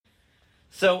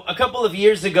So a couple of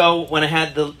years ago, when I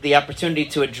had the opportunity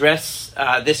to address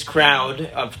this crowd,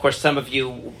 of course, some of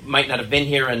you might not have been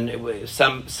here, and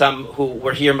some who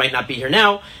were here might not be here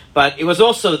now, but it was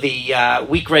also the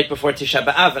week right before Tisha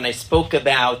B'Av, and I spoke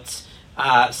about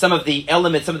some of the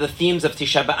elements, some of the themes of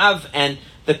Tisha B'Av, and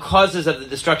the causes of the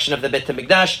destruction of the Beit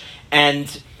HaMikdash.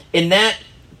 And in that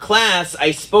class, I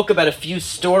spoke about a few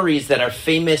stories that are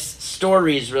famous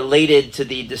stories related to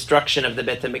the destruction of the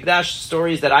Beit HaMikdash,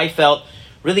 stories that I felt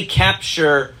really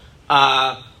capture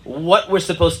what we're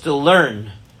supposed to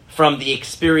learn from the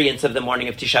experience of the morning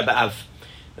of Tisha B'Av.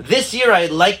 This year,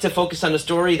 I'd like to focus on a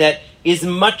story that is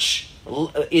much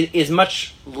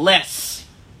less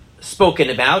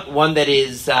spoken about, one that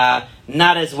is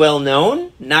not as well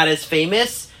known, not as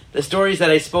famous. The stories that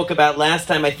I spoke about last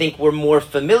time, I think, were more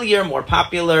familiar, more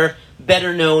popular,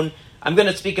 better known. I'm going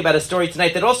to speak about a story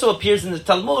tonight that also appears in the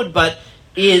Talmud, but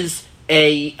is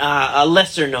a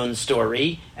lesser-known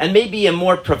story, and maybe a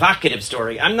more provocative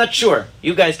story. I'm not sure.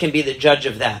 You guys can be the judge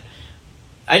of that.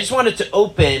 I just wanted to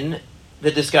open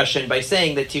the discussion by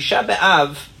saying that Tisha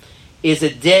B'Av is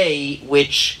a day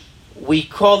which we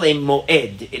call a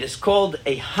moed. It is called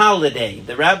a holiday.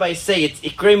 The rabbis say it's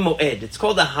Ikrei Moed. It's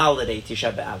called a holiday,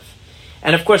 Tisha B'Av.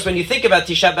 And of course, when you think about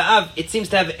Tisha B'Av, it seems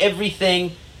to have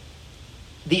everything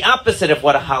the opposite of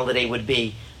what a holiday would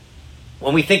be.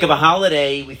 When we think of a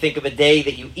holiday, we think of a day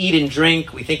that you eat and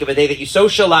drink. We think of a day that you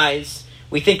socialize.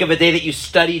 We think of a day that you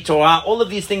study Torah. All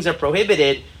of these things are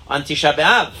prohibited on Tisha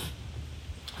B'Av.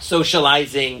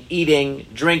 Socializing, eating,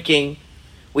 drinking.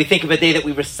 We think of a day that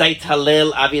we recite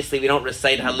Hallel. Obviously, we don't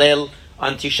recite Hallel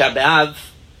on Tisha B'Av.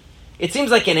 It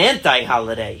seems like an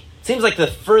anti-holiday. It seems like the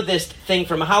furthest thing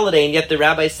from a holiday, and yet the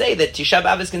rabbis say that Tisha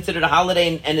B'Av is considered a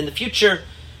holiday, and in the future,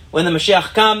 when the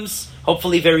Mashiach comes,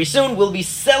 hopefully very soon, we'll be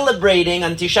celebrating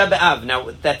on Tisha B'Av. Now,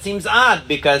 that seems odd,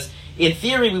 because in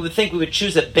theory, we would think we would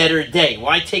choose a better day.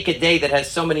 Why take a day that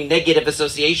has so many negative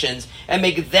associations and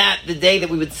make that the day that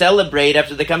we would celebrate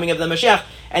after the coming of the Mashiach?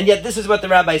 And yet, this is what the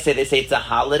rabbis say. They say it's a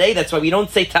holiday. That's why we don't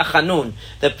say Tachanun,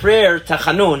 the prayer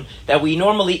Tachanun, that we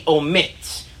normally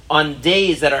omit on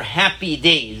days that are happy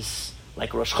days,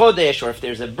 like Rosh Chodesh, or if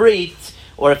there's a Brit,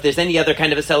 or if there's any other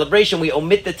kind of a celebration, we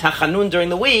omit the Tachanun during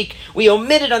the week. We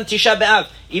omit it on Tisha B'Av,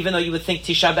 even though you would think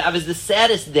Tisha B'Av is the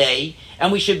saddest day,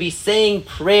 and we should be saying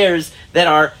prayers that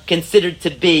are considered to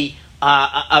be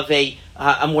of a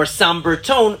more somber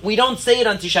tone. We don't say it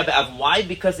on Tisha B'Av. Why?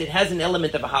 Because it has an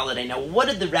element of a holiday. Now, what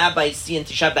did the rabbis see in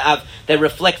Tisha B'Av that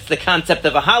reflects the concept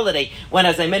of a holiday? When,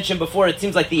 as I mentioned before, it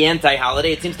seems like the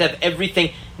anti-holiday. It seems to have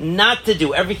everything not to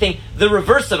do, everything the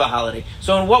reverse of a holiday.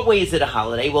 So in what way is it a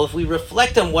holiday? Well, if we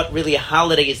reflect on what really a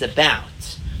holiday is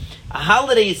about, a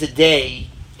holiday is a day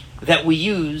that we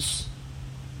use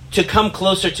to come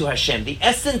closer to Hashem. The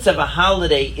essence of a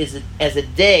holiday is as a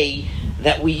day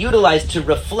that we utilize to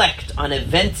reflect on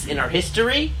events in our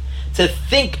history, to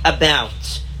think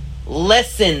about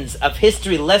lessons of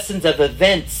history, lessons of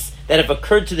events that have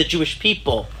occurred to the Jewish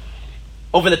people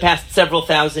over the past several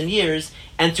thousand years,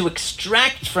 and to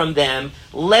extract from them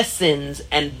lessons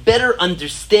and better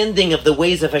understanding of the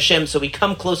ways of Hashem, so we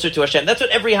come closer to Hashem. That's what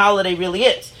every holiday really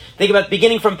is. Think about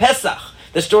beginning from Pesach,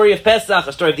 the story of Pesach,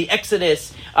 the story of the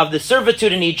Exodus, of the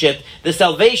servitude in Egypt, the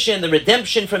salvation, the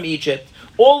redemption from Egypt.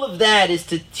 All of that is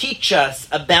to teach us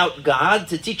about God,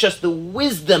 to teach us the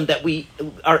wisdom that we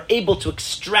are able to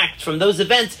extract from those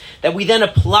events that we then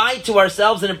apply to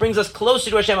ourselves, and it brings us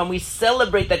closer to Hashem, and we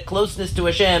celebrate that closeness to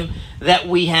Hashem that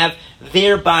we have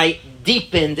thereby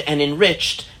deepened and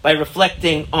enriched by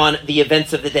reflecting on the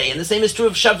events of the day. And the same is true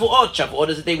of Shavuot. Shavuot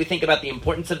is the day we think about the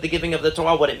importance of the giving of the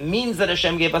Torah, what it means that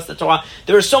Hashem gave us the Torah.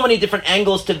 There are so many different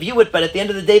angles to view it, but at the end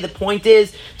of the day, the point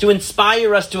is to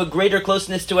inspire us to a greater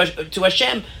closeness to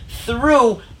Hashem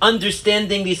through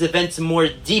understanding these events more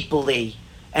deeply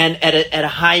and at a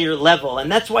higher level. And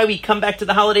that's why we come back to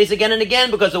the holidays again and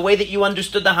again, because the way that you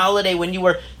understood the holiday when you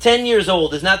were 10 years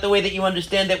old is not the way that you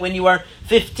understand it when you are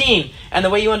 15. And the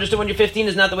way you understood when you're 15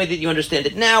 is not the way that you understand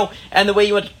it now. And the way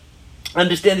you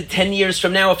understand it 10 years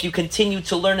from now, if you continue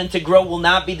to learn and to grow, will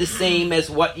not be the same as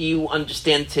what you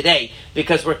understand today.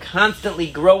 Because we're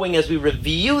constantly growing as we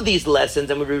review these lessons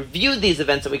and we review these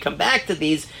events and we come back to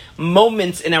these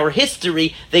moments in our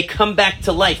history. They come back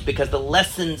to life because the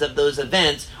lessons of those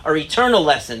events are eternal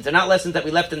lessons. They're not lessons that we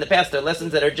left in the past. They're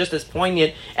lessons that are just as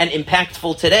poignant and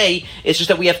impactful today. It's just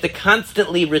that we have to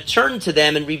constantly return to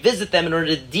them and revisit them in order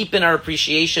to deepen our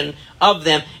appreciation of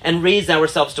them and raise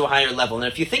ourselves to a higher level.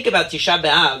 And if you think about Tisha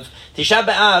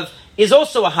B'Av is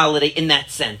also a holiday in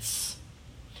that sense.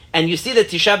 And you see that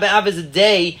Tisha B'Av is a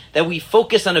day that we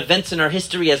focus on events in our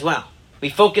history as well. We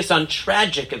focus on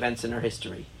tragic events in our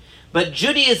history. But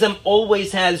Judaism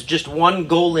always has just one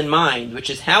goal in mind, which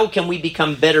is how can we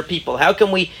become better people? How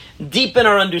can we deepen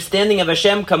our understanding of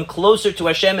Hashem, come closer to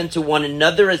Hashem and to one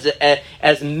another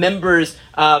as members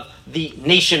of the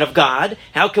nation of God?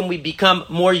 How can we become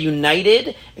more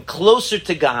united, closer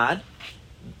to God,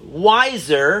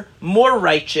 wiser, more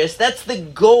righteous? That's the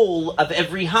goal of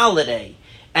every holiday.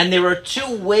 And there are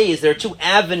two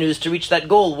avenues to reach that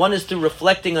goal. One is through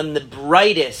reflecting on the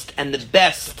brightest and the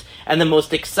best and the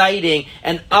most exciting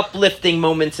and uplifting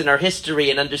moments in our history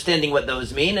and understanding what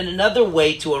those mean. And another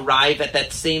way to arrive at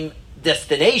that same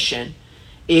destination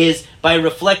is by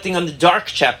reflecting on the dark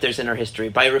chapters in our history,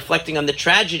 by reflecting on the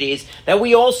tragedies that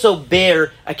we also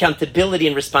bear accountability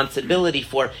and responsibility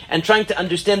for, and trying to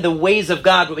understand the ways of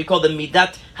God, what we call the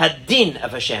Midat Hadin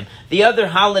of Hashem. The other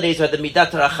holidays are the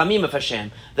Midat Rachamim of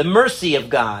Hashem, the mercy of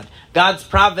God, God's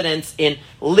providence in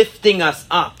lifting us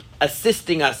up,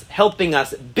 assisting us, helping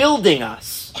us, building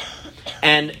us.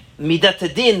 And Midat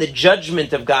Hadin, the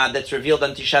judgment of God that's revealed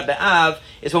on Tisha B'Av,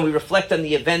 is when we reflect on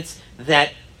the events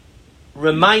that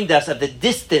remind us of the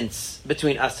distance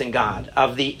between us and God,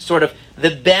 of the sort of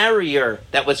the barrier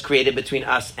that was created between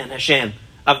us and Hashem,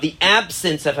 of the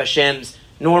absence of Hashem's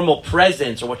normal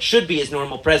presence, or what should be His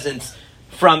normal presence,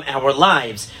 from our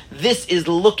lives. This is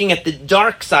looking at the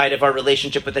dark side of our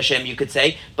relationship with Hashem, you could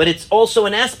say, but it's also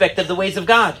an aspect of the ways of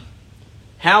God.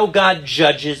 How God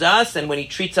judges us, and when He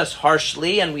treats us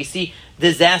harshly, and we see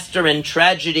disaster and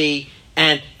tragedy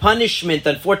and punishment,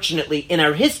 unfortunately, in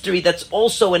our history, that's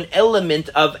also an element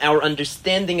of our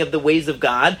understanding of the ways of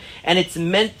God, and it's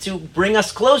meant to bring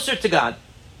us closer to God.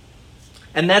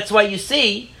 And that's why you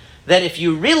see that if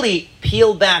you really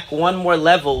peel back one more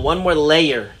level, one more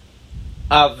layer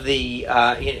of the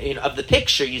of the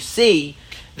picture, you see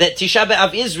that Tisha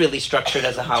B'Av is really structured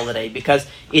as a holiday, because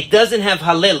it doesn't have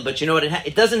Hallel, but you know what?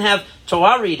 It doesn't have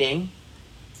Torah reading,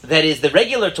 that is the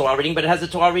regular Torah reading, but it has a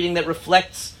Torah reading that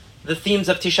reflects the themes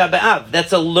of Tisha B'Av.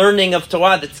 That's a learning of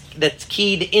Torah that's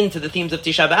keyed into the themes of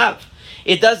Tisha B'Av.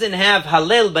 It doesn't have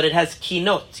Hallel, but it has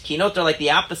Kinot. Kinot are like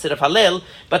the opposite of Hallel,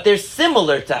 but they're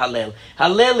similar to Hallel.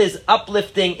 Hallel is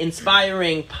uplifting,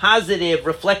 inspiring, positive,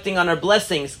 reflecting on our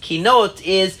blessings. Kinot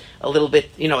is a little bit,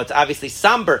 it's obviously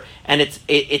somber, and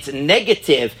it's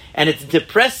negative, and it's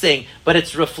depressing, but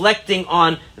it's reflecting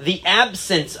on the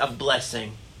absence of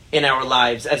blessing in our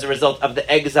lives as a result of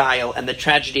the exile and the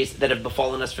tragedies that have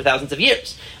befallen us for thousands of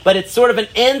years. But it's sort of an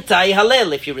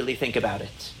anti-Hallel, if you really think about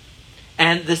it.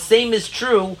 And the same is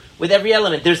true with every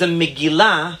element. There's a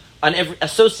Megillah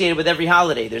associated with every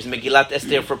holiday. There's Megillat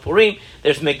Esther for Purim.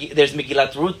 There's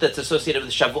Megillat Ruth that's associated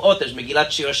with Shavuot. There's Megillat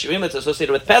Shir Hashirim that's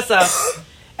associated with Pesach.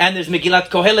 And there's Megillat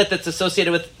Kohelet that's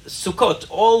associated with Sukkot.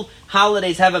 All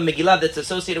holidays have a Megillah that's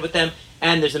associated with them.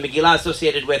 And there's a Megillah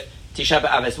associated with Tisha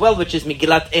B'Av as well, which is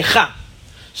Megillat Echa.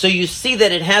 So you see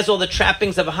that it has all the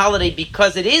trappings of a holiday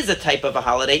because it is a type of a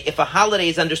holiday. If a holiday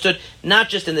is understood not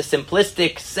just in the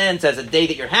simplistic sense as a day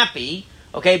that you're happy,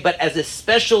 okay, but as a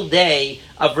special day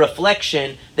of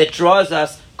reflection that draws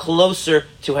us closer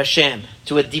to Hashem,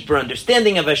 to a deeper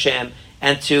understanding of Hashem,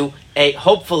 and to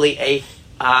hopefully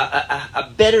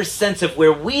a better sense of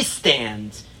where we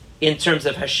stand in terms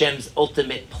of Hashem's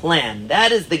ultimate plan.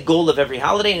 That is the goal of every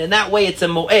holiday, and in that way it's a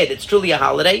moed, it's truly a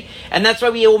holiday, and that's why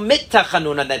we omit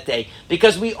tachanun on that day,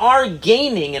 because we are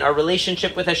gaining in our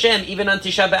relationship with Hashem, even on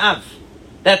Tisha B'Av.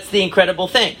 That's the incredible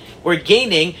thing. We're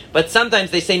gaining, but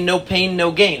sometimes they say no pain,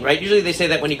 no gain, right? Usually they say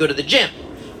that when you go to the gym,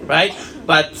 right?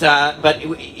 But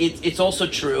it's also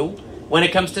true when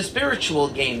it comes to spiritual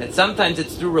gain, that sometimes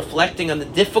it's through reflecting on the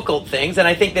difficult things. And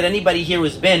I think that anybody here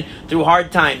who's been through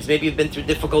hard times, maybe you've been through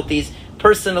difficulties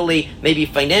personally, maybe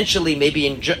financially, maybe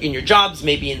in your jobs,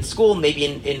 maybe in school, maybe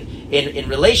in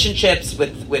relationships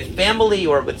with family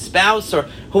or with spouse or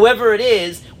whoever it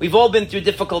is, we've all been through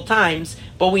difficult times,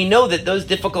 but we know that those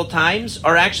difficult times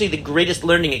are actually the greatest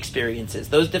learning experiences.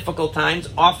 Those difficult times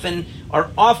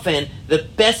are often the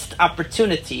best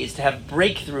opportunities to have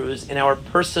breakthroughs in our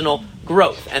personal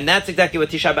growth. And that's exactly what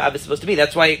Tisha B'Av is supposed to be.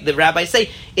 That's why the rabbis say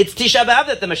it's Tisha B'Av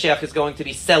that the Mashiach is going to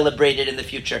be celebrated in the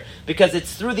future, because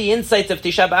it's through the insights of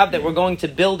Tisha B'Av that we're going to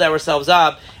build ourselves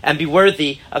up and be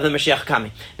worthy of the Mashiach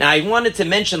coming. Now, I wanted to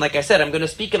mention, like I said, I'm going to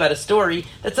speak about a story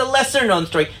that's a lesser-known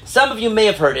story. Some of you may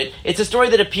have heard it. It's a story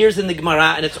that appears in the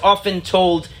Gemara, and it's often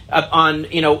told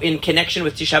in connection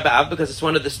with Tisha B'Av, because it's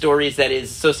one of the stories that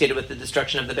is associated with the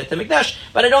destruction of the Beit HaMikdash,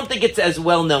 but I don't think it's as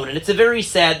well known, and it's a very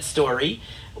sad story.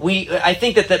 I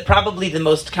think that probably the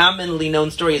most commonly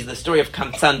known story is the story of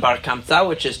Kamtzan Bar Kamtza,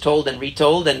 which is told and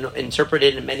retold and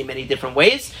interpreted in many, many different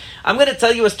ways. I'm going to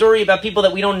tell you a story about people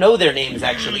that we don't know their names,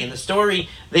 actually. In the story,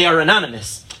 they are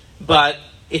anonymous. But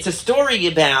it's a story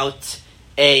about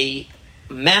a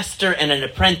master and an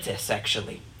apprentice,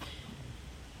 actually.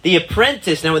 The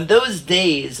apprentice, now in those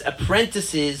days,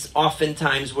 apprentices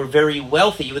oftentimes were very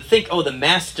wealthy. You would think, oh, the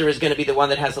master is going to be the one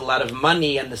that has a lot of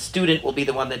money and the student will be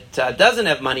the one that doesn't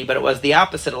have money, but it was the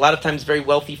opposite. A lot of times very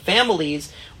wealthy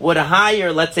families would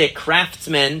hire, let's say, a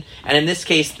craftsman, and in this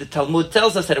case, the Talmud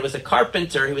tells us that it was a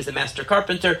carpenter, he was a master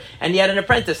carpenter, and he had an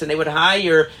apprentice, and they would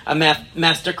hire a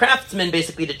master craftsman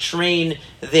basically to train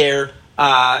their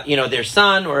their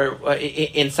son or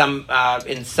in some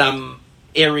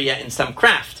area in some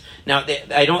craft. Now,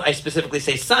 I specifically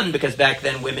say son because back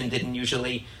then women didn't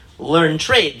usually learn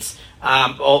trades.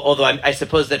 Although I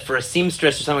suppose that for a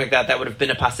seamstress or something like that, that would have been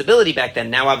a possibility back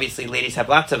then. Now, obviously, ladies have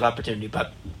lots of opportunity,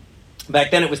 but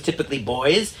back then it was typically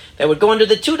boys that would go under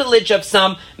the tutelage of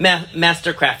some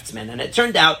master craftsman. And it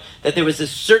turned out that there was a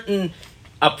certain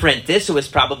apprentice who was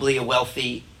probably a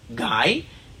wealthy guy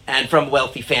and from a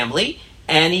wealthy family,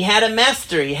 and he had a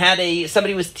master. He had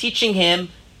somebody was teaching him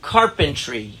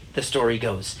carpentry, the story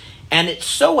goes. And it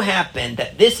so happened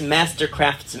that this master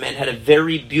craftsman had a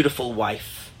very beautiful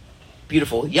wife,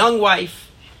 beautiful young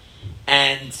wife,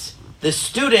 and the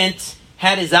student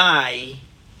had his eye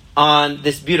on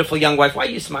this beautiful young wife. Why are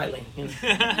you smiling?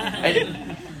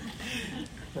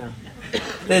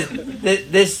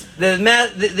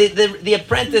 The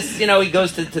apprentice, he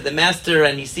goes to the master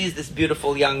and he sees this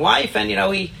beautiful young wife, and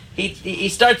he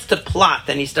starts to plot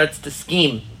and he starts to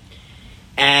scheme.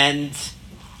 And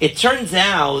it turns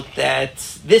out that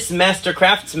this master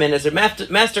craftsman is a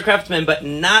master craftsman, but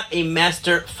not a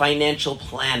master financial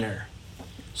planner.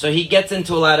 So he gets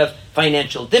into a lot of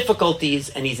financial difficulties,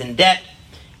 and he's in debt,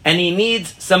 and he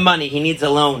needs some money. He needs a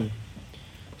loan.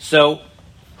 So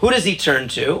who does he turn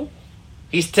to?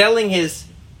 He's telling his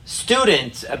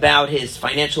student about his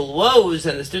financial woes,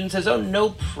 and the student says, oh, no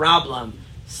problem.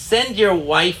 Send your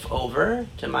wife over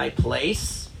to my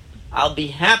place. I'll be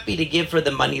happy to give her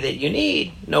the money that you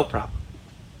need. No problem.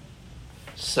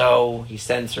 So he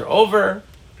sends her over.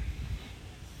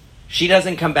 She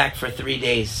doesn't come back for 3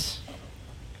 days.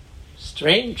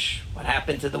 Strange. What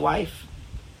happened to the wife?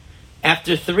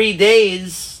 After 3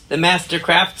 days, the master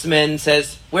craftsman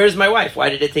says, where's my wife? Why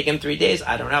did it take him 3 days?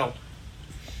 I don't know.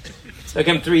 It took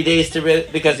him 3 days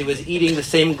because he was eating the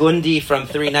same gundi from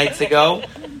 3 nights ago.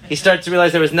 He starts to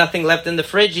realize there was nothing left in the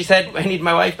fridge. He said, I need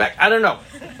my wife back. I don't know.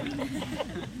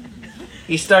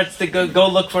 He starts to go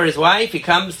look for his wife. He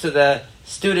comes to the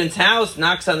student's house,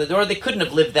 knocks on the door. They couldn't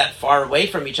have lived that far away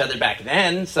from each other back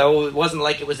then, so it wasn't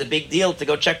like it was a big deal to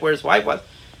go check where his wife was.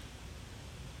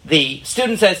 The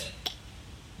student says,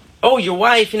 oh, your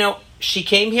wife, she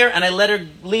came here and I let her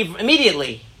leave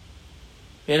immediately.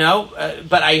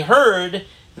 But I heard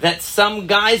that some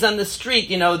guys on the street,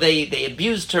 they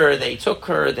abused her, they took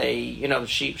her,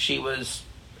 she was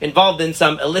involved in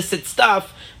some illicit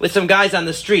stuff with some guys on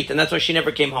the street, and that's why she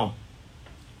never came home.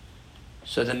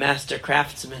 So the master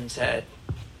craftsman said,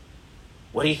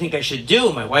 what do you think I should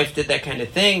do? My wife did that kind of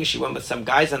thing. She went with some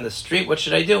guys on the street. What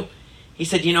should I do? He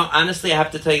said, honestly, I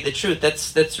have to tell you the truth.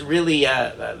 That's really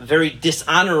very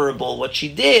dishonorable what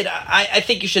she did. I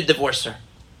think you should divorce her.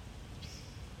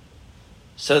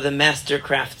 So the master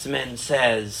craftsman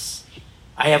says,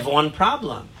 I have one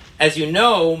problem. As you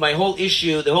know, my whole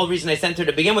issue, the whole reason I sent her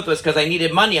to begin with was because I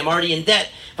needed money. I'm already in debt.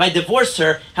 If I divorce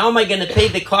her, how am I going to pay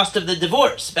the cost of the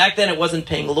divorce? Back then, it wasn't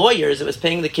paying lawyers. It was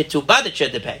paying the ketubah that she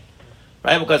had to pay.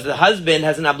 Right? Because the husband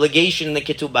has an obligation in the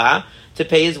ketubah to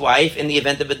pay his wife in the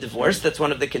event of a divorce. That's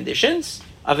one of the conditions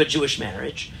of a Jewish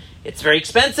marriage. It's very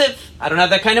expensive. I don't have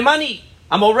that kind of money.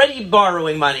 I'm already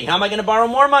borrowing money. How am I going to borrow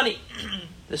more money?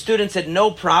 The student said,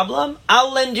 no problem.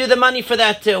 I'll lend you the money for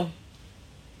that too.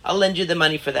 I'll lend you the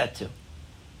money for that too.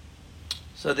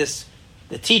 So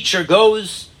the teacher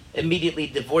goes, immediately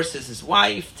divorces his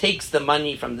wife, takes the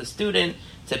money from the student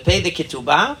to pay the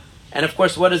ketubah, and of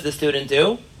course, what does the student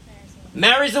do?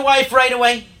 Marries the wife right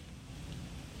away.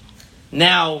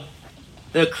 Now,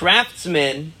 the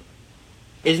craftsman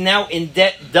is now in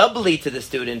debt doubly to the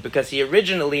student because he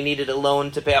originally needed a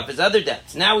loan to pay off his other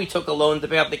debts. Now he took a loan to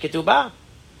pay off the ketubah.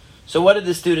 So what did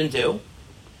the student do?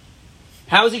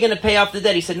 How is he going to pay off the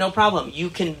debt? He said, no problem. You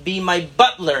can be my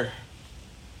butler.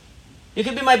 You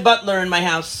can be my butler in my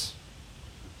house.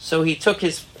 So he took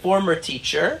his former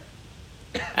teacher,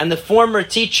 and the former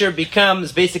teacher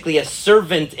becomes basically a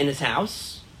servant in his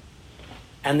house.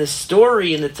 And the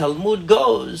story in the Talmud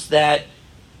goes that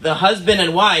the husband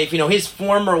and wife, his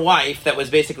former wife that was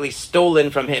basically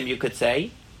stolen from him, you could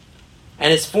say,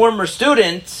 and his former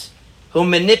student who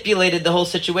manipulated the whole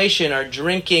situation are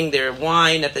drinking their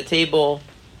wine at the table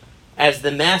as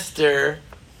the master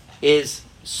is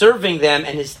serving them,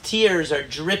 and his tears are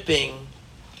dripping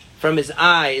from his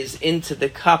eyes into the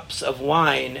cups of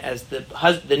wine as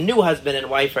the new husband and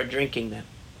wife are drinking them.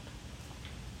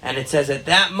 And it says at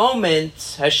that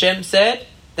moment, Hashem said,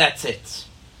 that's it.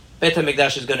 Beit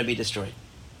HaMikdash is going to be destroyed.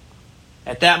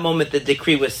 At that moment, the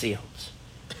decree was sealed.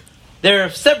 There are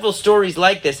several stories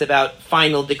like this about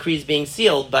final decrees being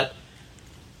sealed, but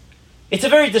it's a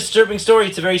very disturbing story.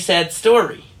 It's a very sad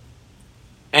story.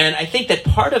 And I think that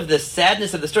part of the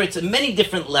sadness of the story, it's at many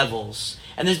different levels.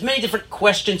 And there's many different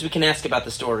questions we can ask about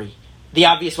the story. The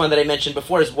obvious one that I mentioned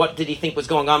before is, what did he think was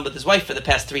going on with his wife for the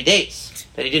past 3 days?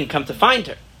 That he didn't come to find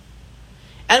her.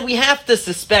 And we have to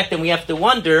suspect and we have to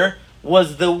wonder,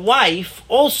 was the wife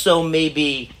also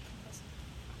maybe,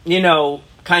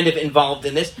 kind of involved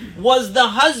in this? Was the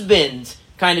husband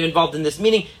kind of involved in this?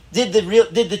 Meaning, did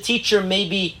the teacher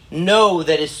maybe know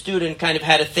that his student kind of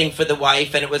had a thing for the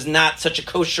wife and it was not such a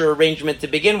kosher arrangement to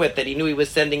begin with, that he knew he was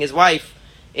sending his wife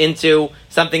into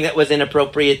something that was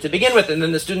inappropriate to begin with? And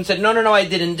then the student said, no, I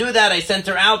didn't do that. I sent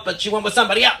her out, but she went with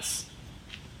somebody else.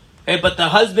 Okay, but the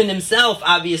husband himself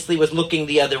obviously was looking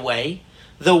the other way.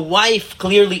 The wife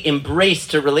clearly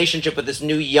embraced her relationship with this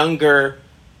new, younger,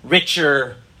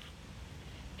 richer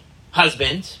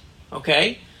husband.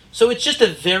 Okay? So it's just a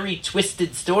very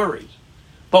twisted story.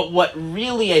 But what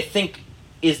really, I think,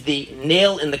 is the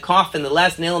nail in the coffin, the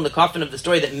last nail in the coffin of the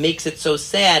story that makes it so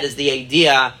sad, is the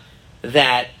idea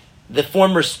that the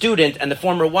former student and the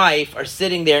former wife are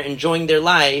sitting there enjoying their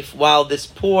life while this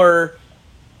poor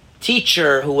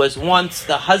teacher, who was once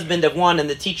the husband of one and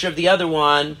the teacher of the other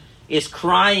one, is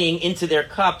crying into their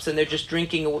cups, and they're just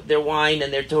drinking their wine,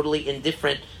 and they're totally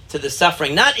indifferent to the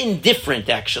suffering. Not indifferent,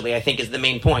 actually, I think is the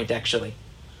main point, actually.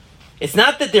 It's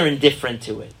not that they're indifferent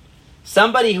to it.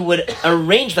 Somebody who would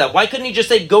arrange that, why couldn't he just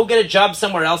say, go get a job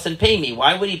somewhere else and pay me?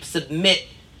 Why would he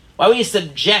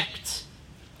subject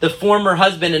the former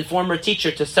husband and former teacher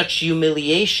to such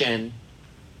humiliation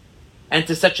and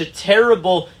to such a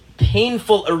terrible,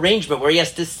 painful arrangement where he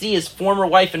has to see his former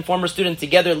wife and former student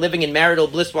together living in marital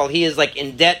bliss while he is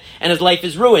in debt and his life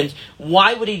is ruined?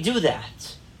 Why would he do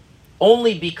that?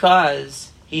 Only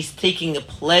because he's taking a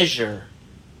pleasure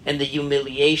in the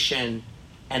humiliation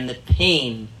and the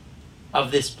pain of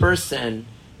this person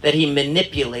that he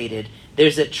manipulated.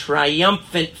 There's a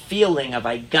triumphant feeling of,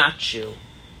 I got you,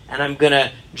 and I'm going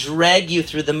to drag you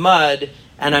through the mud,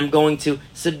 and I'm going to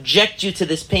subject you to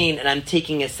this pain, and I'm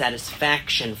taking a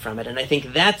satisfaction from it. And I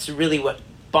think that's really what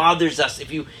bothers us.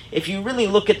 If you really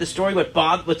look at the story,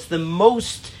 what's the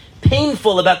most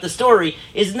painful about the story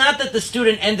is not that the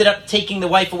student ended up taking the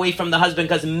wife away from the husband,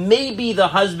 because maybe the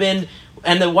husband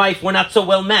and the wife were not so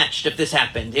well matched if this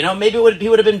happened. Maybe he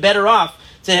would have been better off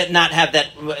to not have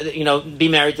that, be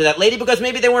married to that lady, because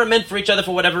maybe they weren't meant for each other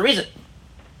for whatever reason.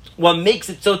 What makes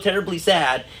it so terribly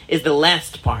sad is the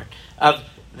last part of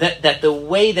that the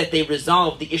way that they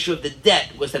resolved the issue of the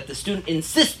debt was that the student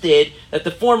insisted that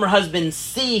the former husband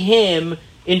see him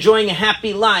enjoying a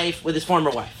happy life with his former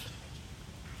wife.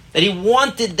 That he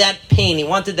wanted that pain, he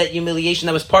wanted that humiliation,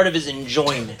 that was part of his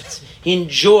enjoyment. He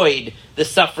enjoyed the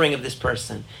suffering of this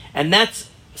person. And that's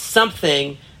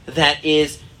something that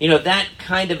is, that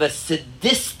kind of a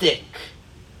sadistic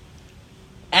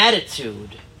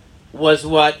attitude was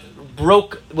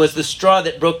the straw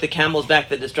that broke the camel's back,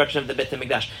 the destruction of the Beit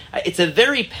HaMikdash. It's a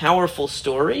very powerful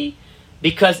story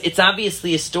because it's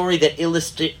obviously a story that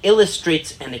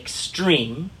illustrates an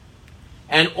extreme.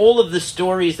 And all of the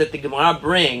stories that the Gemara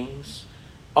brings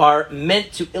are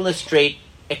meant to illustrate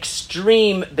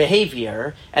extreme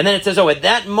behavior. And then it says, at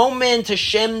that moment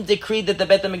Hashem decreed that the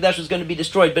Beit HaMikdash was going to be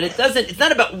destroyed. But it's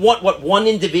not about what one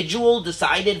individual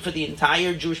decided for the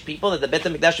entire Jewish people, that the Beit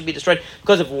HaMikdash should be destroyed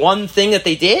because of one thing that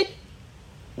they did.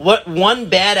 What one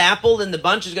bad apple in the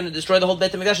bunch is going to destroy the whole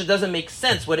Beit HaMikdash? It doesn't make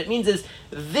sense. What it means is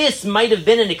this might have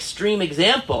been an extreme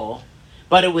example,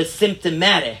 but it was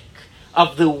symptomatic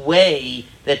of the way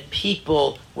that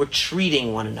people were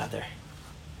treating one another.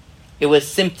 It was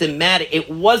symptomatic. It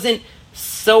wasn't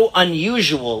so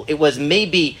unusual. It was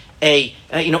maybe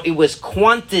it was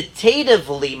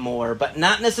quantitatively more, but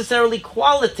not necessarily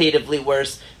qualitatively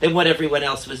worse than what everyone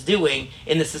else was doing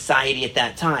in the society at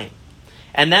that time.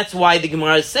 And that's why the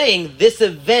Gemara is saying this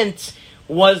event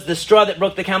was the straw that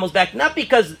broke the camel's back, not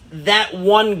because that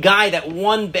one guy,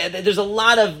 there's a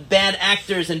lot of bad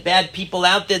actors and bad people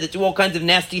out there that do all kinds of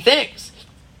nasty things,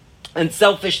 and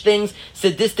selfish things,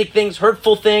 sadistic things,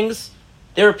 hurtful things.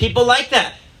 There are people like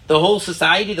that. The whole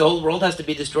society, the whole world has to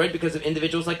be destroyed because of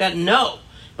individuals like that? No.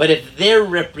 But if they're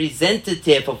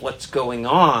representative of what's going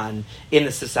on in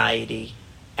the society,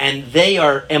 and they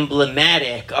are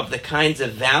emblematic of the kinds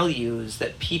of values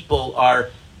that people are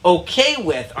okay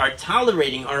with, are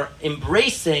tolerating, are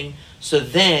embracing, so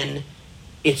then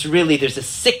there's a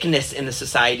sickness in the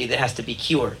society that has to be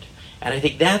cured. And I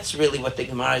think that's really what the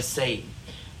Gemara is saying.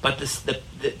 But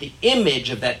the image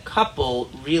of that couple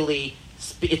really,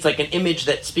 it's like an image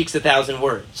that speaks 1,000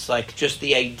 words. Like just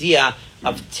the idea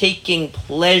of taking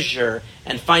pleasure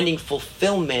and finding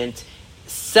fulfillment,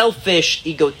 selfish,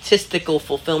 egotistical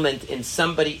fulfillment in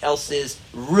somebody else's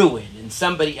ruin, in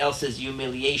somebody else's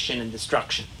humiliation and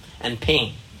destruction and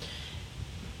pain.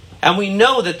 And we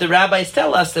know that the rabbis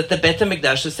tell us that the Beit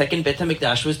HaMikdash, the second Beit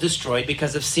HaMikdash, was destroyed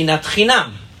because of sinat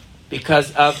chinam,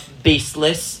 because of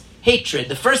baseless hatred.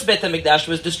 The first Beit HaMikdash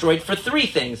was destroyed for three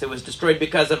things. It was destroyed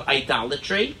because of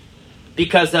idolatry,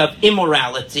 because of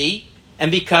immorality,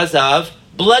 and because of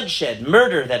bloodshed,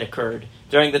 murder that occurred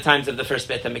during the times of the first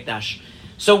Beit HaMikdash.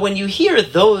 So when you hear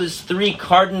those three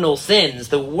cardinal sins,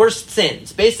 the worst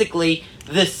sins, basically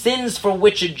the sins for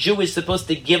which a Jew is supposed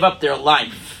to give up their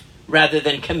life rather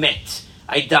than commit,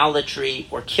 idolatry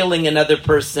or killing another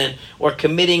person or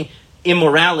committing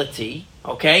immorality,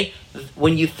 okay?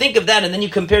 When you think of that and then you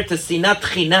compare it to sinat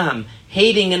chinam,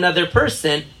 hating another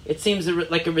person, it seems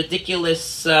like a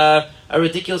ridiculous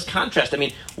contrast. I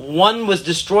mean, one was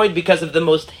destroyed because of the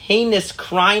most heinous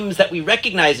crimes that we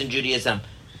recognize in Judaism.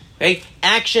 Okay?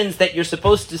 Actions that you're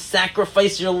supposed to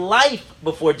sacrifice your life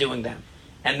before doing them.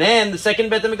 And then the second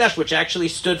Beit HaMikdash, which actually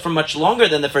stood for much longer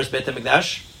than the first Beit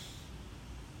HaMikdash,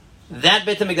 that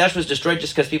Beit HaMikdash was destroyed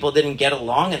just because people didn't get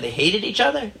along and they hated each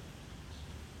other.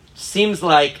 Seems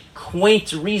like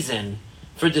quaint reason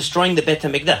for destroying the Beit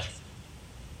HaMikdash.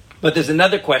 But there's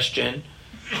another question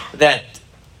that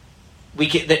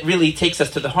really takes us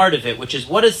to the heart of it, which is,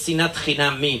 what does sinat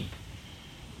chinam mean?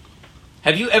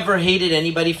 Have you ever hated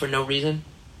anybody for no reason?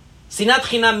 Sinat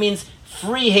chinam means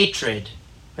free hatred.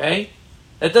 Okay?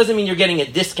 That doesn't mean you're getting a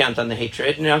discount on the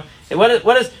hatred. You know,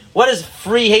 what does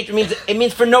free hatred mean? It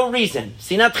means for no reason.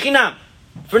 Sinat chinam.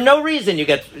 For no reason you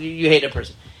hate a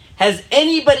person. Has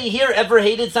anybody here ever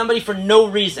hated somebody for no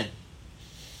reason?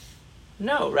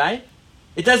 No, right?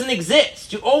 It doesn't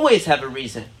exist. You always have a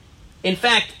reason. In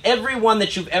fact, everyone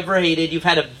that you've ever hated, you've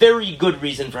had a very good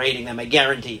reason for hating them, I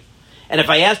guarantee. And if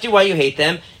I asked you why you hate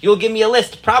them, you'll give me a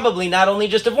list, probably not only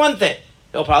just of one thing.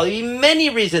 There'll probably be many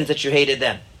reasons that you hated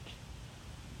them.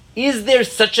 Is there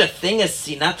such a thing as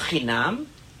sinat chinam?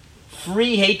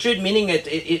 Free hatred, meaning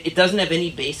it doesn't have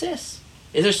any basis?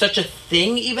 Is there such a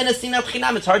thing even as sinat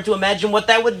chinam? It's hard to imagine what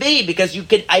that would be, because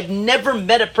I've never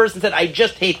met a person that said, I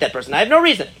just hate that person. I have no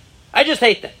reason. I just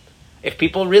hate them. If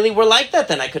people really were like that,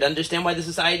 then I could understand why the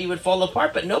society would fall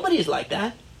apart, but nobody's like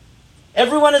that.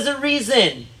 Everyone has a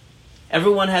reason.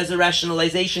 Everyone has a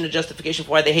rationalization, a justification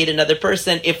for why they hate another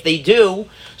person, if they do.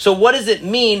 So what does it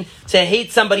mean to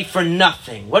hate somebody for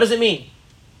nothing? What does it mean?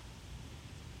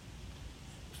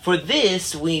 For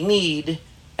this, we need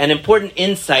an important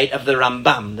insight of the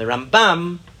Rambam. The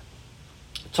Rambam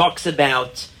talks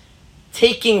about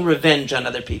taking revenge on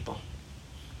other people.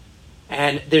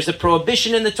 And there's a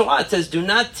prohibition in the Torah. It says, do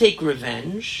not take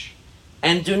revenge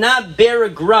and do not bear a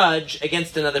grudge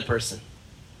against another person.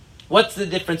 What's the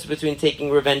difference between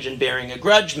taking revenge and bearing a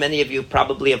grudge? Many of you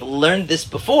probably have learned this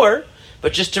before,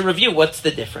 but just to review, what's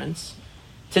the difference?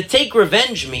 To take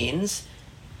revenge means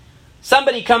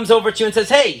somebody comes over to you and says,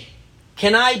 hey,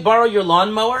 can I borrow your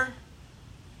lawnmower?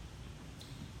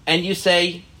 And you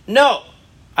say, no,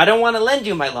 I don't want to lend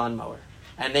you my lawnmower.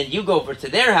 And then you go over to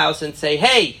their house and say,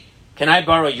 hey, can I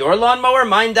borrow your lawnmower?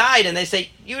 Mine died. And they say,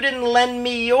 you didn't lend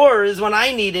me yours when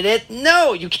I needed it.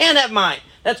 No, you can't have mine.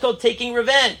 That's called taking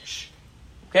revenge.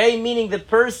 Okay? Meaning the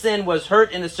person was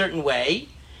hurt in a certain way,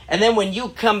 and then when you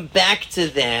come back to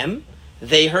them,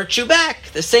 they hurt you back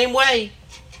the same way.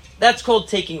 That's called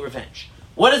taking revenge.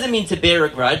 What does it mean to bear a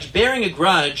grudge? Bearing a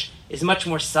grudge is much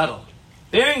more subtle.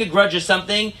 Bearing a grudge is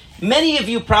something, many of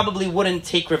you probably wouldn't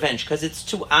take revenge because it's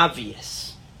too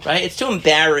obvious. Right? It's too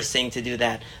embarrassing to do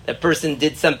that. That person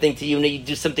did something to you and you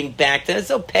do something back to them. It's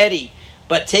so petty.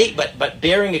 But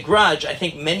bearing a grudge, I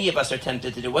think many of us are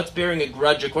tempted to do. What's bearing a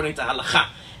grudge according to halacha?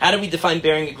 How do we define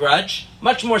bearing a grudge?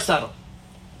 Much more subtle.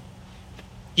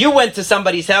 You went to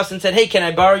somebody's house and said, hey, can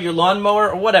I borrow your lawnmower?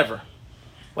 Or whatever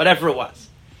it was.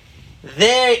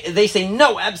 They say,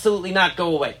 no, absolutely not,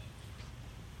 go away.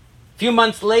 A few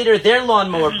months later, their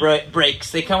lawnmower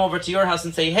breaks. They come over to your house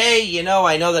and say, hey,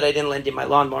 I know that I didn't lend you my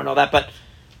lawnmower and all that, but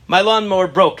my lawnmower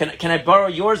broke. Can I borrow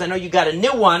yours? I know you got a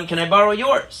new one. Can I borrow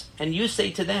yours? And you say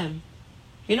to them,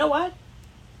 you know what?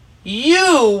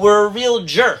 You were a real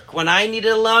jerk when I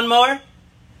needed a lawnmower.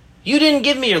 You didn't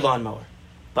give me your lawnmower.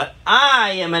 But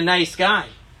I am a nice guy.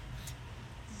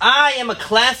 I am a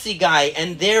classy guy,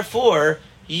 and therefore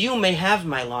you may have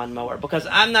my lawnmower because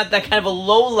I'm not that kind of a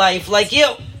lowlife like you.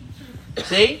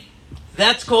 See?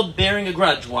 That's called bearing a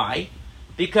grudge. Why?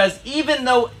 Because even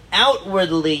though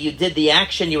outwardly you did the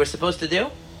action you were supposed to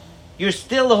do, you're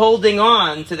still holding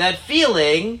on to that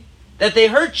feeling that they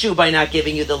hurt you by not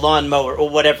giving you the lawnmower or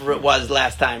whatever it was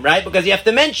last time, right? Because you have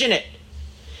to mention it.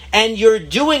 And you're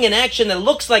doing an action that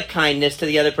looks like kindness to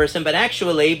the other person, but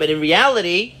in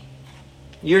reality,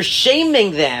 you're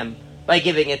shaming them by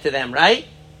giving it to them, right?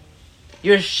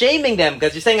 You're shaming them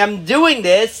because you're saying, I'm doing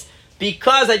this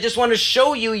because I just want to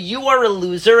show you you are a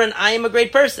loser and I am a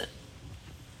great person.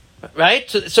 Right?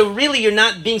 So really you're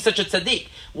not being such a tzaddik.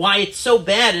 Why it's so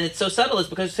bad and it's so subtle is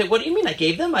because you say, what do you mean I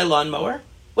gave them my lawnmower?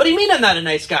 What do you mean I'm not a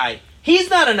nice guy? He's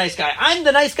not a nice guy. I'm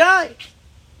the nice guy.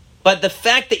 But the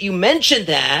fact that you mentioned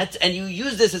that and you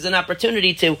use this as an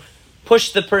opportunity to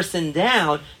push the person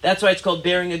down, that's why it's called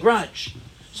bearing a grudge.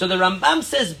 So the Rambam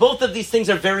says both of these things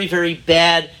are very, very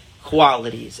bad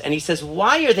qualities. And he says,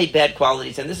 why are they bad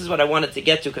qualities? And this is what I wanted to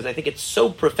get to because I think it's so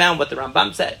profound what the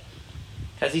Rambam said.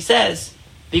 Because he says,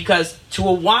 because to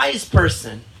a wise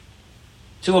person,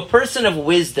 to a person of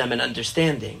wisdom and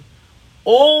understanding,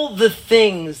 all the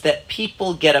things that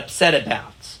people get upset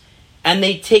about and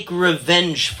they take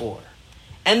revenge for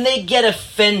and they get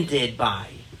offended by,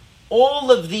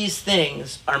 all of these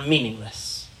things are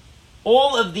meaningless.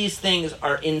 All of these things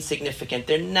are insignificant.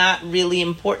 They're not really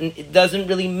important. It doesn't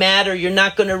really matter. You're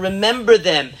not going to remember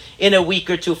them in a week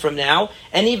or two from now.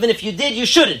 And even if you did, you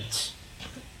shouldn't.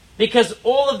 Because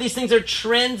all of these things are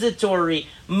transitory,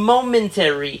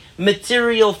 momentary,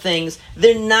 material things.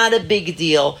 They're not a big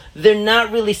deal. They're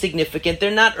not really significant. They're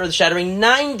not earth-shattering.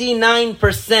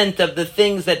 99% of the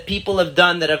things that people have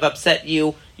done that have upset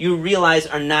you, you realize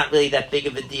are not really that big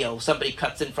of a deal. Somebody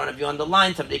cuts in front of you on the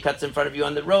line. Somebody cuts in front of you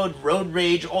on the road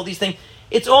rage, all these things.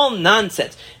 It's all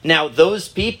nonsense. Now, those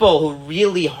people who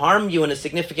really harm you in a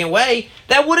significant way,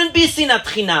 that wouldn't be sinat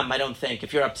chinam, I don't think,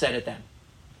 if you're upset at them.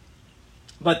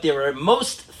 But there are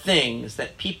most things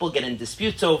that people get in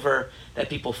disputes over, that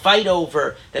people fight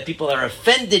over, that people are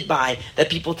offended by, that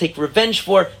people take revenge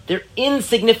for. They're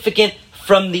insignificant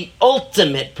from the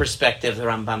ultimate perspective, the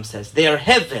Rambam says. They are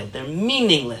hevel, they're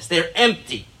meaningless, they're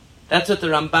empty. That's what the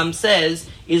Rambam says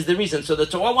is the reason. So the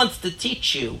Torah wants to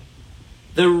teach you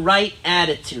the right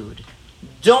attitude.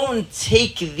 Don't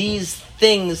take these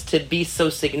things to be so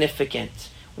significant.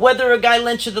 Whether a guy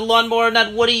lent you the lawnmower or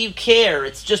not, what do you care?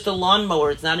 It's just a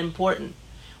lawnmower. It's not important.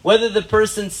 Whether the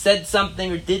person said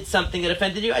something or did something that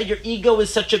offended you, your ego is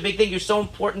such a big thing. You're so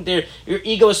important. Your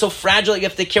ego is so fragile. You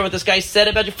have to care what this guy said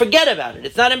about you. Forget about it.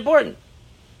 It's not important.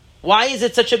 Why is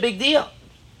it such a big deal?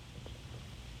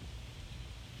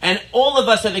 And all of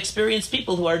us have experienced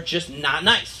people who are just not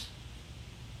nice.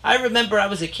 I remember I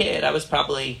was a kid. I was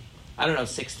probably,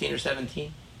 16 or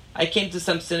 17. I came to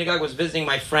some synagogue, was visiting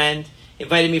my friend,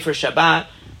 invited me for Shabbat.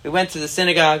 We went to the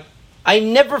synagogue. I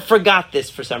never forgot this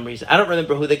for some reason. I don't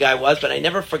remember who the guy was, but I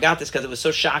never forgot this because it was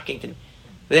so shocking to me.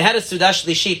 They had a Sudah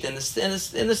Shlishit in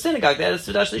the synagogue. They had a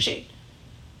Sudah Shlishit.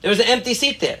 There was an empty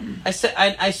seat there.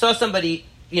 I saw somebody,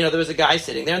 there was a guy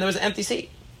sitting there and there was an empty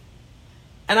seat.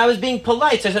 And I was being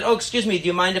polite. So I said, oh, excuse me, do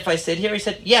you mind if I sit here? He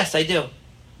said, yes, I do.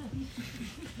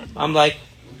 I'm like,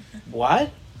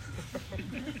 what?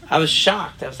 I was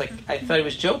shocked. I thought he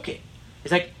was joking.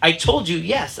 He's like, I told you,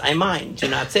 yes, I mind. Do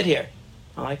not sit here.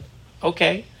 I'm like,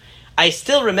 okay. I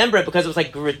still remember it because it was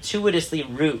gratuitously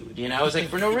rude. It was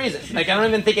for no reason. I don't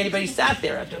even think anybody sat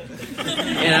there after it.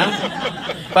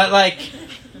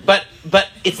 But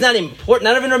it's not important.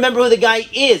 I don't even remember who the guy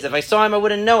is. If I saw him, I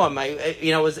wouldn't know him.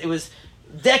 It was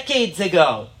decades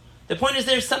ago. The point is,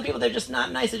 there's some people that are just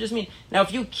not nice. They just mean. Now,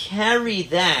 if you carry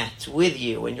that with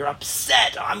you and you're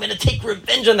upset, I'm going to take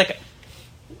revenge on the guy.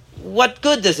 What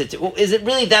good does it do? Is it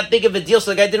really that big of a deal?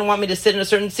 So the guy didn't want me to sit in a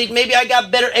certain seat. Maybe I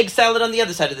got better egg salad on the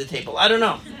other side of the table. I don't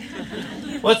know.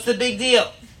 What's the big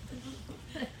deal?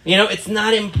 It's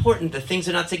not important. The things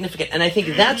are not significant. And I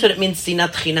think that's what it means,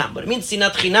 sinat chinam. What it means,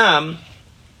 sinat chinam,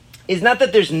 is not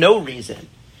that there's no reason.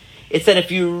 It's that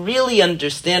if you really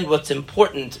understand what's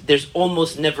important, there's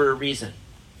almost never a reason.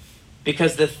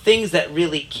 Because the things that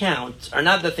really count are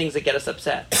not the things that get us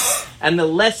upset. And the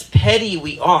less petty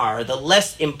we are, the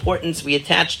less importance we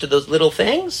attach to those little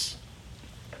things,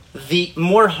 the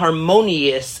more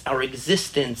harmonious our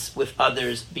existence with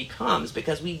others becomes.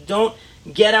 Because we don't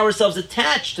get ourselves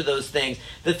attached to those things.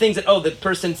 The things that, the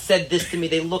person said this to me,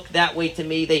 they looked that way to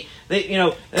me, they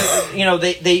didn't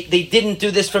do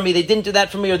this for me, they didn't do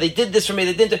that for me, or they did this for me,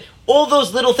 they didn't do. all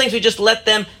those little things, we just let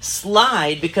them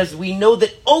slide because we know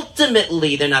that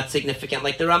ultimately they're not significant.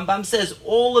 Like the Rambam says,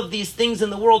 all of these things in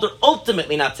the world are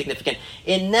ultimately not significant.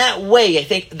 In that way, I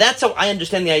think that's how I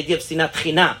understand the idea of sinat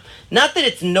chinam. Not that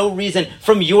it's no reason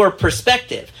from your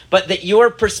perspective, but that your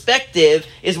perspective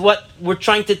is what we're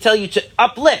trying to tell you to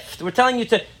uplift. We're telling you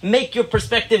to make your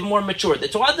perspective more mature. The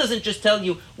Torah doesn't just tell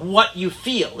you what you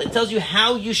feel. It tells you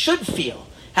how you should feel.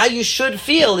 How you should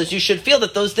feel is you should feel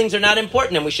that those things are not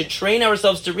important, and we should train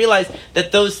ourselves to realize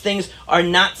that those things are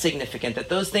not significant, that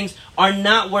those things are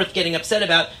not worth getting upset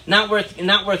about, not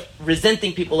worth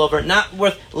resenting people over, not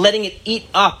worth letting it eat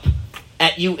up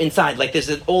at you inside. Like there's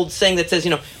an old saying that says,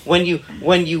 when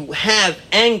you have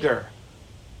anger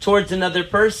towards another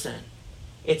person,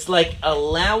 it's like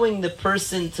allowing the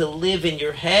person to live in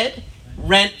your head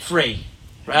rent-free,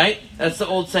 right? That's the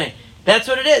old saying. That's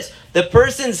what it is. The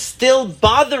person's still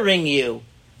bothering you.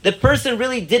 The person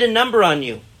really did a number on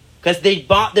you because they're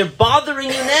bothering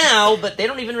you now, but they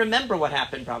don't even remember what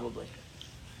happened probably.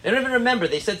 They don't even remember.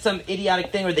 They said some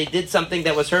idiotic thing or they did something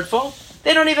that was hurtful.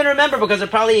 They don't even remember because they're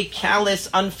probably a callous,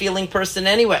 unfeeling person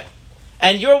anyway.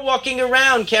 And you're walking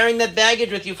around carrying that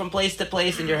baggage with you from place to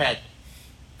place in your head.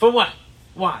 For what?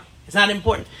 Why? It's not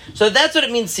important. So that's what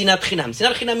it means, sinat chinam.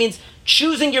 Sinat chinam means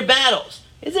choosing your battles.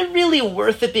 Is it really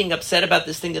worth it being upset about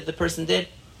this thing that the person did?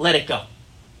 Let it go.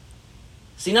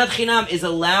 Sinat chinam is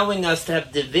allowing us to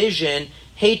have division,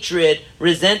 hatred,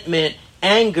 resentment,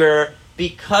 anger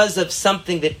because of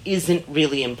something that isn't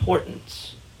really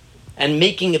important. And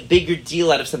making a bigger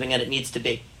deal out of something that it needs to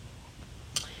be.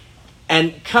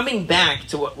 And coming back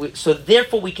to so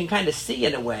therefore we can kind of see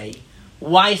in a way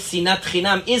why sinat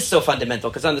chinam is so fundamental.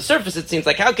 Because on the surface it seems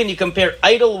like, how can you compare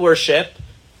idol worship,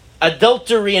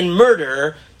 adultery and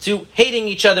murder to hating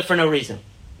each other for no reason?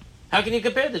 How can you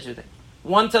compare the two things?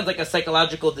 One sounds like a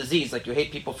psychological disease, like you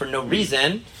hate people for no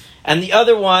reason, and the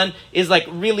other one is like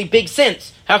really big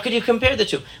sins. How could you compare the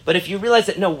two? But if you realize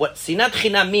that, no, what sinat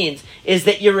chinam means is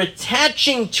that you're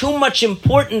attaching too much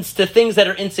importance to things that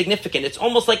are insignificant. It's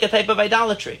almost like a type of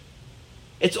idolatry.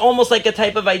 It's almost like a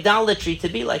type of idolatry to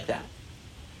be like that.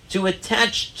 To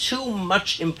attach too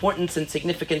much importance and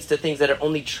significance to things that are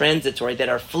only transitory, that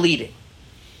are fleeting.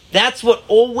 That's what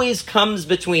always comes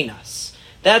between us.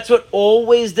 That's what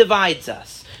always divides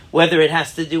us. Whether it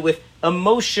has to do with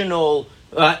emotional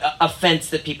offense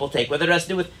that people take, whether it has to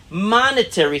do with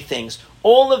monetary things.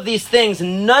 All of these things,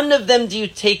 none of them do you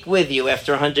take with you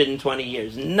after 120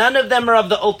 years. None of them are of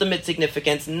the ultimate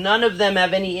significance. None of them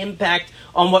have any impact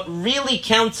on what really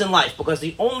counts in life. Because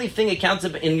the only thing that counts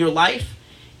in your life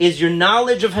is your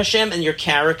knowledge of Hashem and your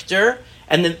character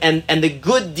and the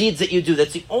good deeds that you do.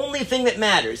 That's the only thing that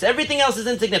matters. Everything else is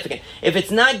insignificant. If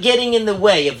it's not getting in the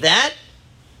way of that,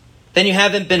 then you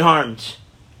haven't been harmed.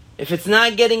 If it's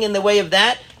not getting in the way of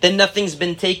that, then nothing's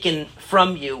been taken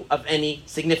from you of any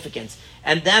significance.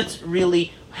 And that's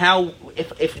really how,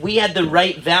 if we had the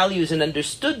right values and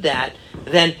understood that,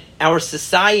 then our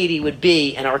society would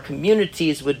be, and our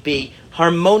communities would be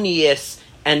harmonious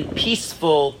and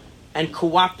peaceful and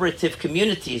cooperative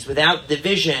communities without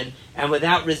division and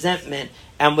without resentment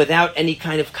and without any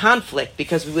kind of conflict,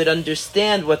 because we would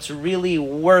understand what's really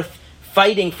worth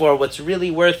fighting for, what's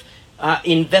really worth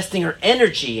investing our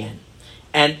energy in.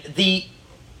 And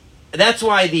that's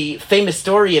why the famous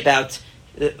story about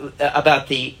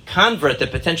the convert, the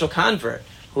potential convert,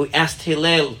 who asked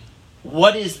Hillel,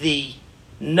 what is the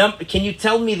number? Can you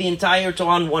tell me the entire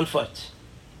Torah on one foot?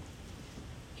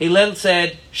 Hillel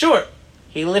said, sure.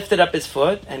 He lifted up his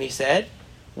foot and he said,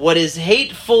 what is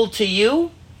hateful to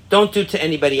you, don't do to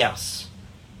anybody else.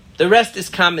 The rest is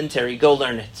commentary. Go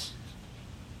learn it.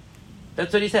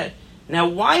 That's what he said. Now,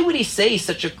 why would he say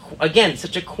such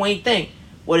a quaint thing?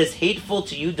 What is hateful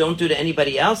to you, don't do to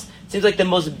anybody else? It seems like the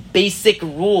most basic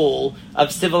rule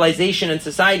of civilization and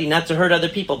society, not to hurt other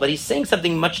people. But he's saying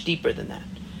something much deeper than that.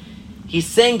 He's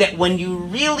saying that when you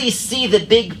really see the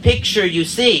big picture, you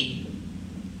see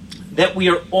that we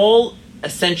are all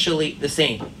essentially the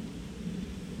same.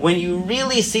 When you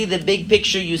really see the big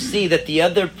picture, you see that the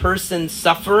other person's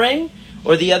suffering,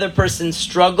 or the other person's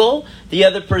struggle, the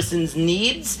other person's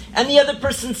needs, and the other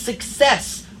person's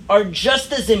success are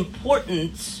just as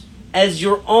important as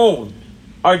your own,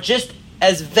 are just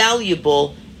as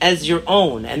valuable as your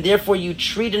own. And therefore you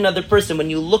treat another person, when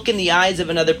you look in the eyes of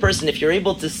another person, if you're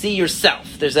able to see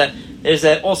yourself, there's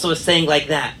also a saying like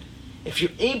that. If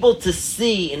you're able to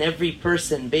see in every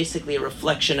person basically a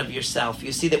reflection of yourself,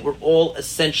 you see that we're all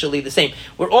essentially the same.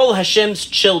 We're all Hashem's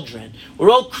children.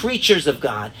 We're all creatures of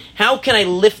God. How can I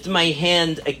lift my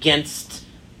hand against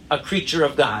a creature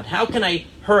of God? How can I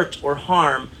hurt or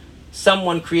harm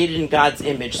someone created in God's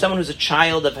image, someone who's a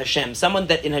child of Hashem, someone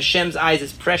that in Hashem's eyes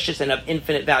is precious and of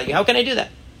infinite value? How can I do that?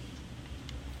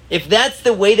 If that's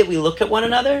the way that we look at one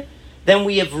another, then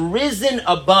we have risen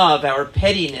above our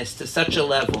pettiness to such a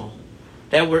level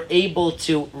that we're able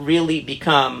to really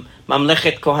become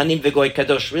Mamlechet Kohanim V'Goy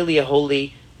Kadosh, really a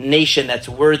holy nation that's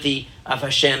worthy of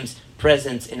Hashem's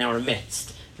presence in our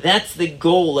midst. That's the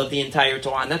goal of the entire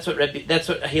Torah, and that's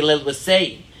what Hillel was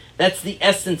saying. That's the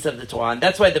essence of the Torah, and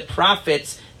that's why the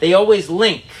prophets, they always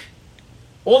link.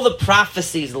 All the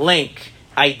prophecies link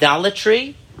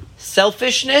idolatry,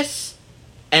 selfishness,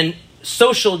 and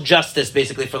social justice,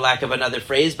 basically, for lack of another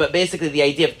phrase, but basically the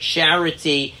idea of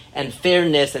charity and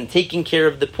fairness and taking care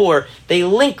of the poor, they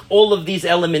link all of these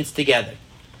elements together.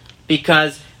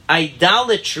 Because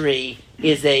idolatry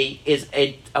is a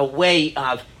way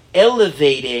of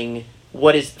elevating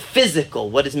what is physical,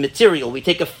 what is material. We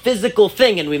take a physical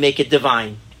thing and we make it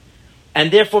divine. And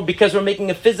therefore, because we're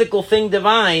making a physical thing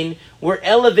divine, we're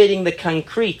elevating the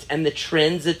concrete and the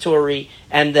transitory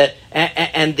and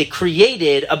the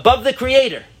created above the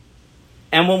creator.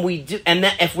 And when we do, and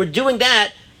that, if we're doing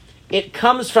that, it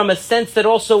comes from a sense that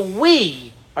also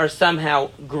we are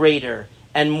somehow greater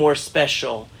and more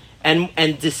special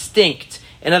and distinct.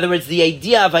 In other words, the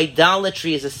idea of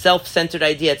idolatry is a self-centered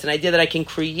idea. It's an idea that I can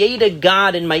create a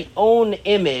God in my own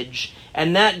image,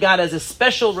 and that God has a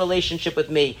special relationship with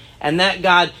me, and that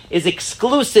God is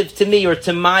exclusive to me or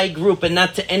to my group and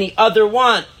not to any other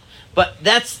one. But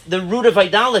that's the root of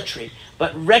idolatry.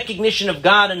 But recognition of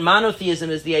God and monotheism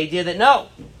is the idea that no,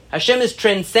 Hashem is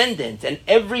transcendent, and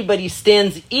everybody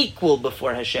stands equal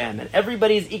before Hashem, and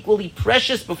everybody is equally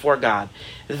precious before God.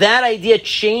 That idea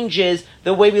changes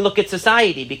the way we look at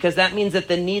society, because that means that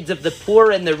the needs of the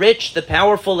poor and the rich, the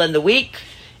powerful and the weak,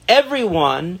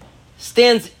 everyone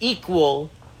stands equal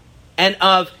and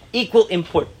of equal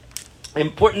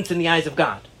importance in the eyes of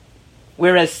God.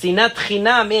 Whereas sinat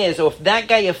chinam is, if that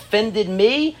guy offended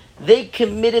me, they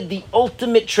committed the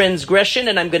ultimate transgression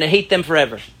and I'm going to hate them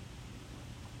forever.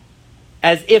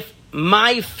 As if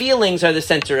my feelings are the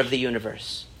center of the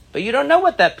universe. But you don't know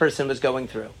what that person was going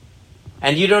through.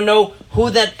 And you don't know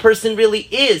who that person really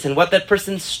is and what that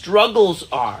person's struggles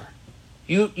are.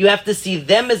 You have to see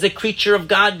them as a creature of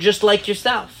God just like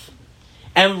yourself.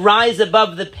 And rise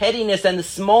above the pettiness and the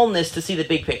smallness to see the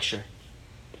big picture.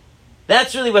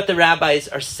 That's really what the rabbis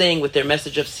are saying with their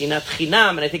message of Sinat Chinam,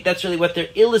 and I think that's really what they're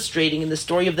illustrating in the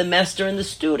story of the master and the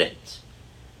student.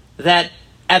 That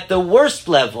at the worst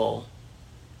level,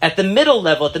 at the middle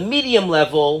level, at the medium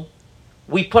level,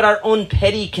 we put our own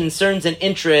petty concerns and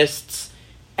interests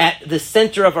at the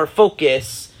center of our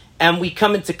focus, and we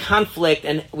come into conflict,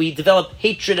 and we develop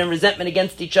hatred and resentment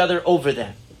against each other over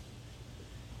them.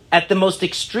 At the most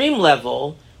extreme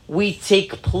level, we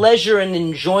take pleasure and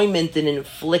enjoyment in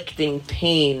inflicting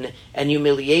pain and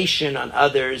humiliation on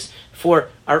others for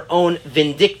our own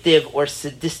vindictive or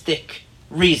sadistic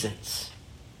reasons.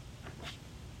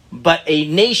 But a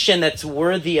nation that's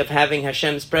worthy of having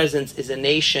Hashem's presence is a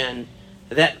nation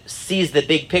that sees the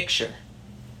big picture,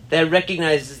 that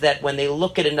recognizes that when they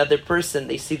look at another person,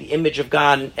 they see the image of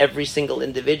God in every single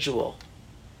individual.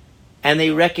 And they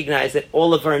recognize that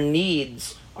all of our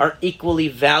needs are equally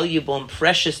valuable and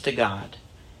precious to God,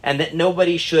 and that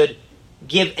nobody should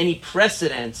give any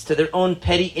precedence to their own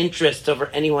petty interests over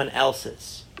anyone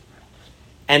else's.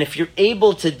 And if you're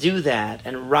able to do that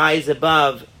and rise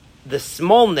above the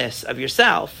smallness of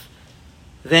yourself,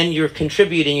 then you're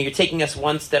contributing, you're taking us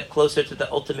one step closer to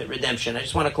the ultimate redemption. I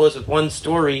just want to close with one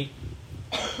story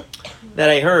that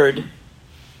I heard.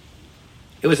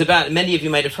 It was about, many of you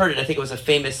might have heard it, I think it was a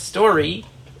famous story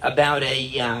about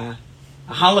a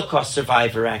Holocaust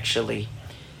survivor, actually.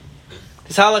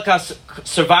 This Holocaust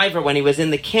survivor, when he was in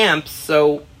the camps,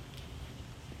 so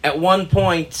at one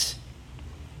point,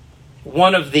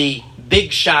 one of the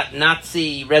big shot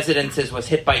Nazi residences was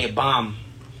hit by a bomb.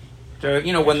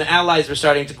 When the Allies were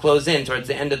starting to close in towards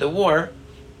the end of the war,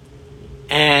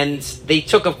 and they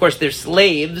took, of course, their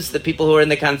slaves, the people who were in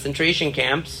the concentration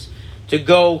camps, to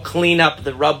go clean up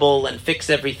the rubble and fix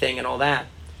everything and all that.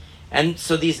 And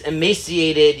so these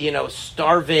emaciated,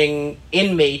 starving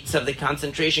inmates of the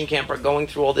concentration camp are going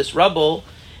through all this rubble,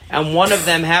 and one of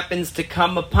them happens to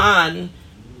come upon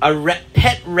a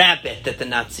pet rabbit that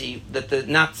the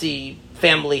Nazi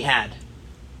family had.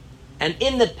 And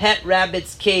in the pet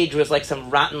rabbit's cage was like some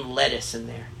rotten lettuce in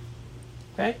there.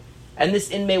 Okay? And this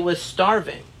inmate was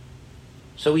starving.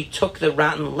 So he took the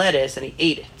rotten lettuce and he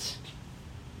ate it.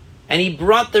 And he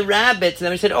brought the rabbit to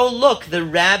them and said, oh, look, the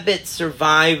rabbit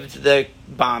survived the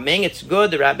bombing. It's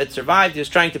good, the rabbit survived. He was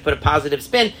trying to put a positive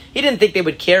spin. He didn't think they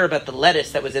would care about the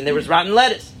lettuce that was in there. It was rotten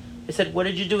lettuce. They said, what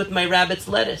did you do with my rabbit's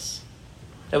lettuce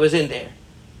that was in there?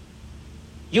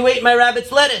 You ate my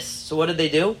rabbit's lettuce. So what did they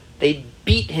do? They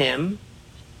beat him,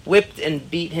 whipped and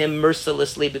beat him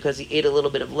mercilessly because he ate a little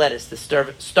bit of lettuce, the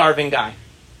starving guy.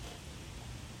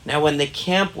 Now when the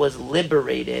camp was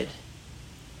liberated,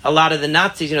 a lot of the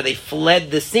Nazis, they fled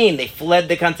the scene. They fled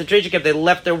the concentration camp. They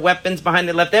left their weapons behind.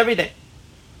 They left everything.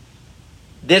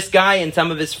 This guy and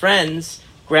some of his friends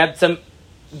grabbed some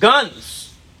guns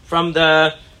from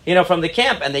the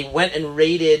camp, and they went and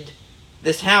raided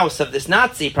this house of this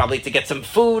Nazi, probably to get some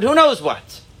food, who knows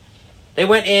what. They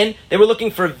went in, they were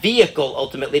looking for a vehicle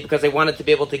ultimately because they wanted to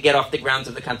be able to get off the grounds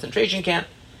of the concentration camp.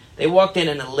 They walked in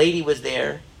and a lady was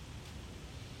there,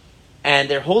 and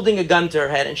they're holding a gun to her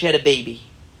head, and she had a baby.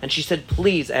 And she said,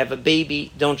 please, I have a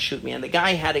baby, don't shoot me. And the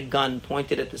guy had a gun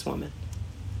pointed at this woman.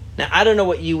 Now, I don't know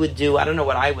what you would do, I don't know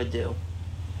what I would do,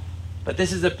 but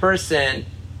this is a person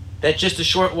that just a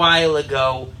short while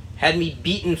ago had me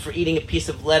beaten for eating a piece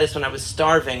of lettuce when I was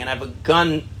starving, and I have a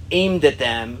gun aimed at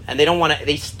them, and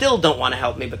they still don't want to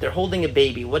help me, but they're holding a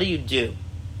baby. What do you do?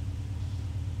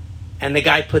 And the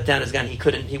guy put down his gun. He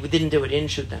didn't do it. He didn't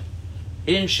shoot them.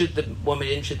 He didn't shoot the woman.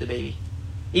 He didn't shoot the baby.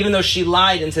 Even though she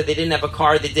lied and said they didn't have a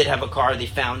car, they did have a car. They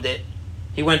found it.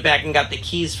 He went back and got the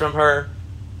keys from her.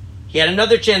 He had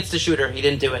another chance to shoot her. He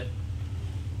didn't do it.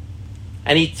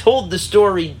 And he told the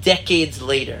story decades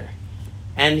later.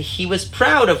 And he was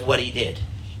proud of what he did.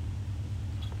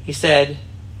 He said,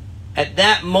 at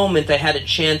that moment I had a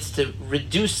chance to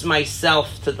reduce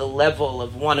myself to the level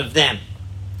of one of them.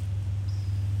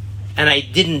 And I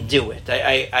didn't do it.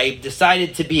 I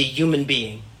decided to be a human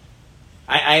being.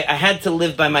 I had to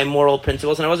live by my moral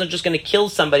principles, and I wasn't just going to kill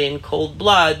somebody in cold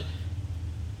blood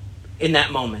in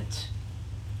that moment.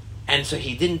 And so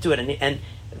he didn't do it. And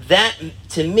that,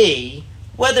 to me,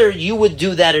 whether you would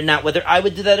do that or not, whether I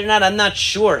would do that or not, I'm not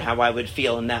sure how I would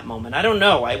feel in that moment. I don't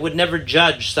know. I would never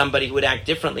judge somebody who would act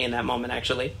differently in that moment,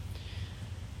 actually.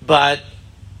 But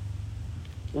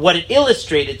what it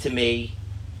illustrated to me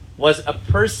was a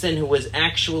person who was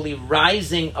actually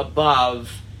rising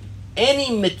above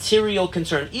any material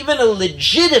concern, even a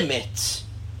legitimate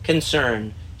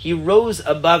concern. He rose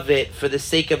above it for the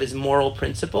sake of his moral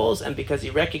principles, and because he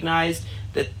recognized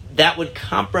that would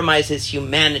compromise his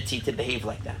humanity to behave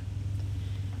like that.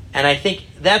 And I think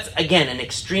that's, again, an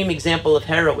extreme example of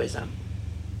heroism.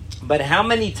 But how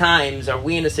many times are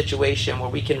we in a situation where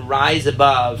we can rise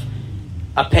above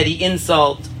a petty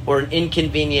insult or an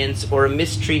inconvenience or a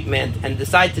mistreatment and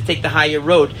decide to take the higher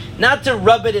road? Not to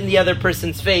rub it in the other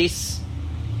person's face,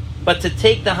 but to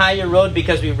take the higher road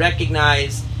because we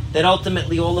recognize that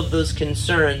ultimately all of those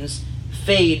concerns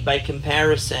fade by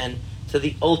comparison to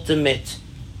the ultimate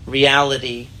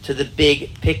reality, to the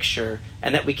big picture,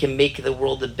 and that we can make the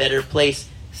world a better place,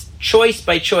 choice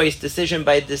by choice, decision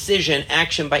by decision,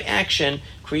 action by action,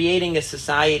 creating a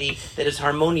society that is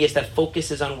harmonious, that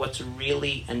focuses on what's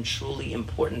really and truly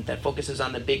important, that focuses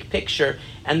on the big picture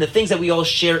and the things that we all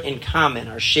share in common,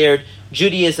 our shared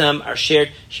Judaism, our shared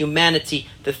humanity,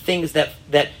 the things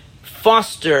that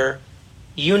foster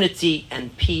unity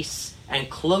and peace and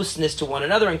closeness to one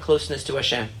another and closeness to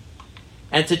Hashem.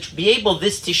 And to be able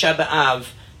this Tisha B'Av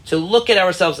to look at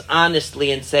ourselves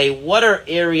honestly and say, what are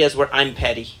areas where I'm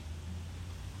petty?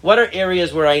 What are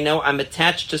areas where I know I'm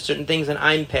attached to certain things and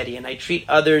I'm petty and I treat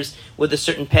others with a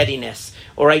certain pettiness?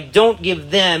 Or I don't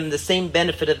give them the same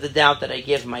benefit of the doubt that I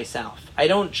give myself. I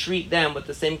don't treat them with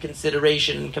the same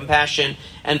consideration and compassion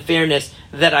and fairness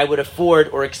that I would afford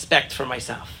or expect for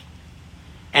myself.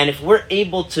 And if we're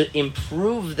able to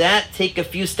improve that, take a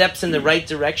few steps in the right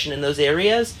direction in those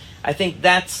areas, I think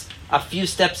that's a few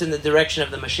steps in the direction of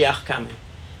the Mashiach coming.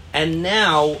 And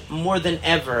now, more than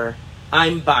ever,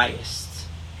 I'm biased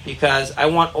because I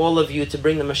want all of you to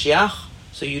bring the Mashiach,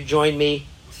 so you join me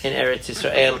in Eretz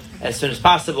Yisrael as soon as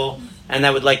possible. And I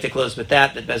would like to close with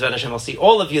that Bezrat Hashem will see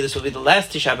all of you. This will be the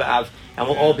last Tisha B'Av, and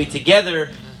we'll all be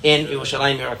together in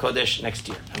Yerushalayim Yer HaKodesh next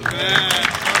year. Amen.